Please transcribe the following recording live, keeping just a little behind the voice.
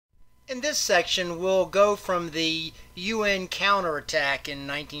In this section, we'll go from the UN counterattack in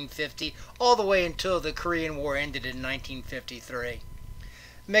 1950 all the way until the Korean War ended in 1953.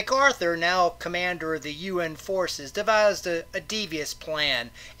 MacArthur, now commander of the UN forces, devised a devious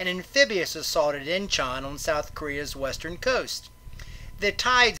plan, an amphibious assault at Incheon on South Korea's western coast. The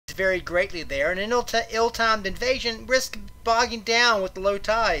tides varied greatly there, and an ill-timed invasion risked bogging down with the low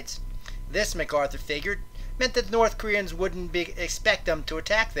tides. This, MacArthur figured, meant that the North Koreans wouldn't expect them to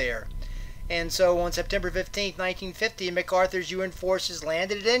attack there. And so on September 15, 1950, MacArthur's UN forces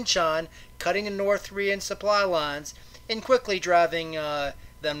landed at Incheon, cutting the North Korean supply lines and quickly driving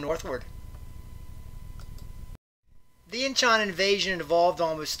them northward. The Incheon invasion involved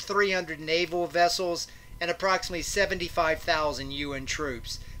almost 300 naval vessels and approximately 75,000 UN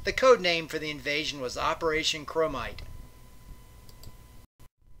troops. The code name for the invasion was Operation Chromite.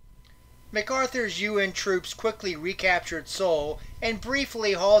 MacArthur's UN troops quickly recaptured Seoul and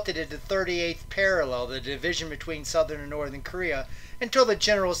briefly halted at the 38th parallel, the division between southern and northern Korea, until the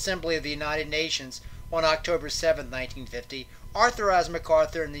General Assembly of the United Nations on October 7, 1950, authorized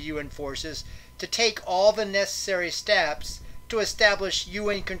MacArthur and the UN forces to take all the necessary steps to establish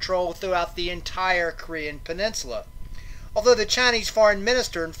UN control throughout the entire Korean peninsula. Although the Chinese foreign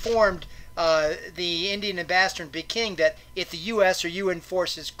minister informed the Indian ambassador in Peking that if the U.S. or UN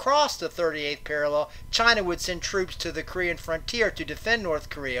forces crossed the 38th parallel, China would send troops to the Korean frontier to defend North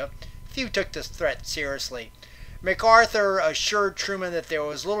Korea, few took this threat seriously. MacArthur assured Truman that there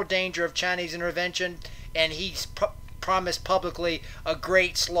was little danger of Chinese intervention, and he promised publicly a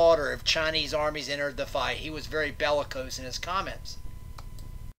great slaughter if Chinese armies entered the fight. He was very bellicose in his comments.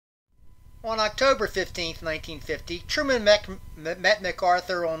 On October 15, 1950, Truman met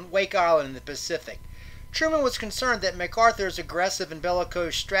MacArthur on Wake Island in the Pacific. Truman was concerned that MacArthur's aggressive and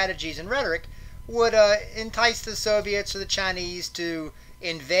bellicose strategies and rhetoric would entice the Soviets or the Chinese to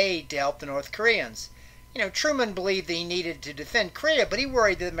invade to help the North Koreans. Truman believed that he needed to defend Korea, but he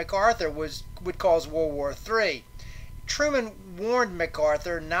worried that MacArthur would cause World War III. Truman warned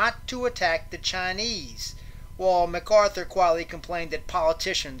MacArthur not to attack the Chinese, while MacArthur quietly complained that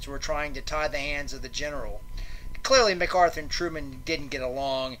politicians were trying to tie the hands of the general. Clearly, MacArthur and Truman didn't get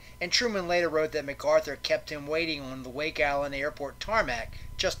along, and Truman later wrote that MacArthur kept him waiting on the Wake Island airport tarmac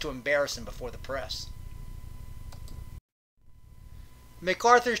just to embarrass him before the press.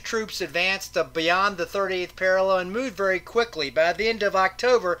 MacArthur's troops advanced beyond the 38th parallel and moved very quickly. By the end of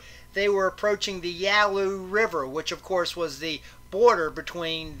October, they were approaching the Yalu River, which of course was the border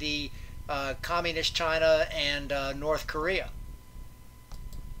between the Communist China and North Korea.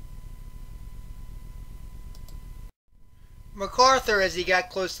 MacArthur, as he got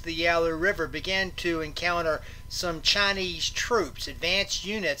close to the Yalu River, began to encounter some Chinese troops, advanced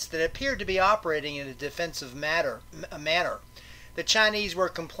units that appeared to be operating in a defensive manner. The Chinese were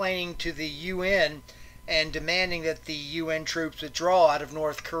complaining to the UN and demanding that the UN troops withdraw out of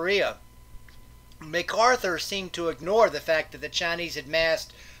North Korea. MacArthur seemed to ignore the fact that the Chinese had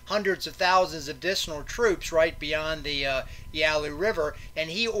massed hundreds of thousands of additional troops right beyond the Yalu River, and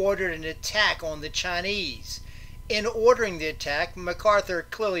he ordered an attack on the Chinese. In ordering the attack, MacArthur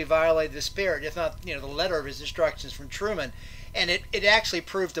clearly violated the spirit, if not the letter of his instructions from Truman, and it actually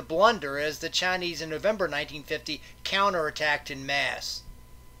proved a blunder as the Chinese in November 1950 counterattacked en masse.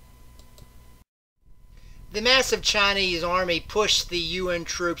 The massive Chinese army pushed the UN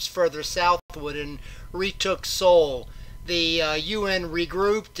troops further southward and retook Seoul. The UN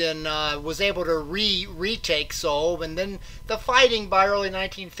regrouped and was able to retake Seoul, and then the fighting by early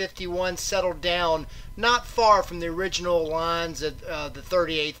 1951 settled down not far from the original lines of the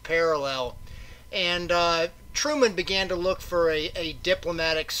 38th parallel. And Truman began to look for a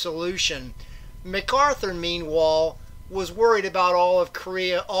diplomatic solution. MacArthur, meanwhile, was worried about all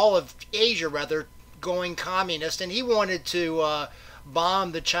of Asia rather, going communist, and he wanted to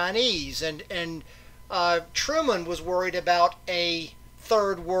bomb the Chinese. And Truman was worried about a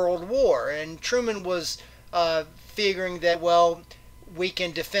third world war, and Truman was figuring that, well, we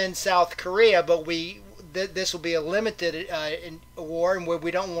can defend South Korea, but this will be a limited war, and we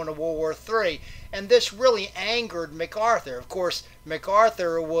don't want a World War III. And this really angered MacArthur. Of course,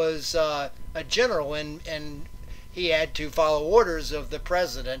 MacArthur was a general, and he had to follow orders of the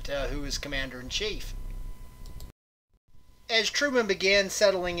president, who was commander-in-chief. As Truman began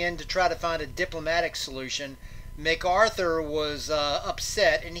settling in to try to find a diplomatic solution, MacArthur was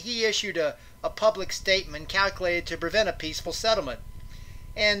upset, and he issued a public statement calculated to prevent a peaceful settlement.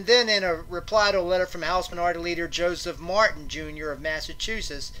 And then, in a reply to a letter from House Minority Leader Joseph Martin, Jr. of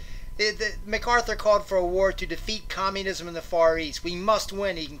Massachusetts, MacArthur called for a war to defeat communism in the Far East. We must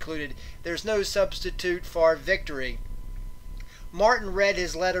win, he concluded. There's no substitute for victory. Martin read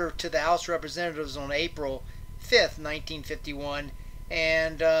his letter to the House of Representatives on April 5th, 1951,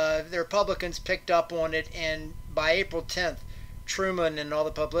 and the Republicans picked up on it, and by April 10th, Truman and all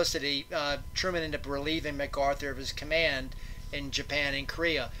the publicity, Truman ended up relieving MacArthur of his command in Japan and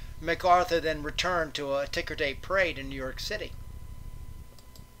Korea. MacArthur then returned to a ticker tape parade in New York City.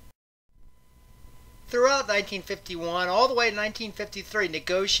 Throughout 1951, all the way to 1953,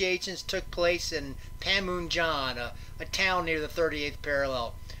 negotiations took place in Panmunjom, a town near the 38th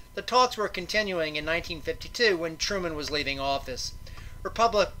parallel. The talks were continuing in 1952 when Truman was leaving office.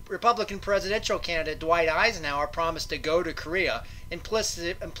 Republican presidential candidate Dwight Eisenhower promised to go to Korea,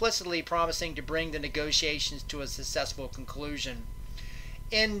 implicitly promising to bring the negotiations to a successful conclusion.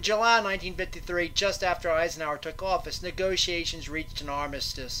 In July 1953, just after Eisenhower took office, negotiations reached an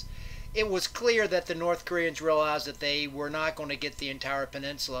armistice. It was clear that the North Koreans realized that they were not going to get the entire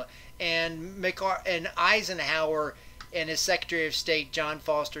peninsula, and Eisenhower and his Secretary of State John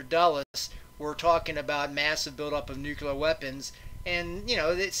Foster Dulles were talking about massive buildup of nuclear weapons, and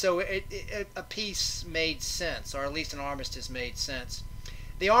a peace made sense, or at least an armistice made sense.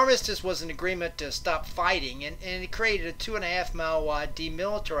 The armistice was an agreement to stop fighting, and it created a 2.5-mile wide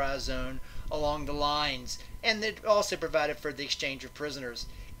demilitarized zone along the lines, and it also provided for the exchange of prisoners.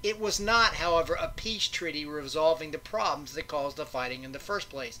 It was not, however, a peace treaty resolving the problems that caused the fighting in the first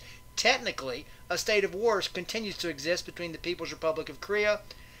place. Technically, a state of war continues to exist between the People's Republic of Korea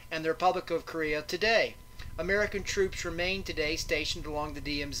and the Republic of Korea today. American troops remain today stationed along the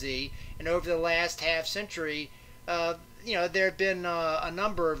DMZ, and over the last half-century, there have been a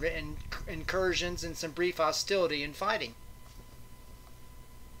number of incursions and some brief hostility and fighting.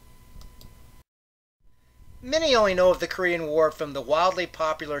 Many only know of the Korean War from the wildly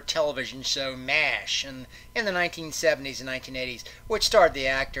popular television show MASH in the 1970s and 1980s, which starred the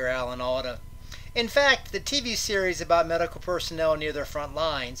actor Alan Alda. In fact, the TV series about medical personnel near their front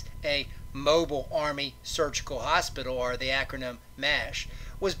lines, a Mobile Army Surgical Hospital, or the acronym MASH,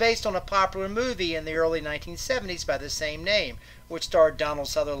 was based on a popular movie in the early 1970s by the same name, which starred Donald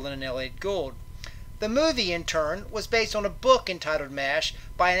Sutherland and Elliott Gould. The movie, in turn, was based on a book entitled MASH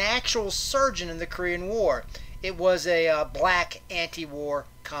by an actual surgeon in the Korean War. It was a black anti-war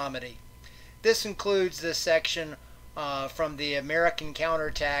comedy. This includes the section from the American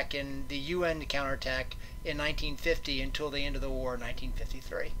counterattack and the UN counterattack in 1950 until the end of the war in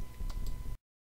 1953.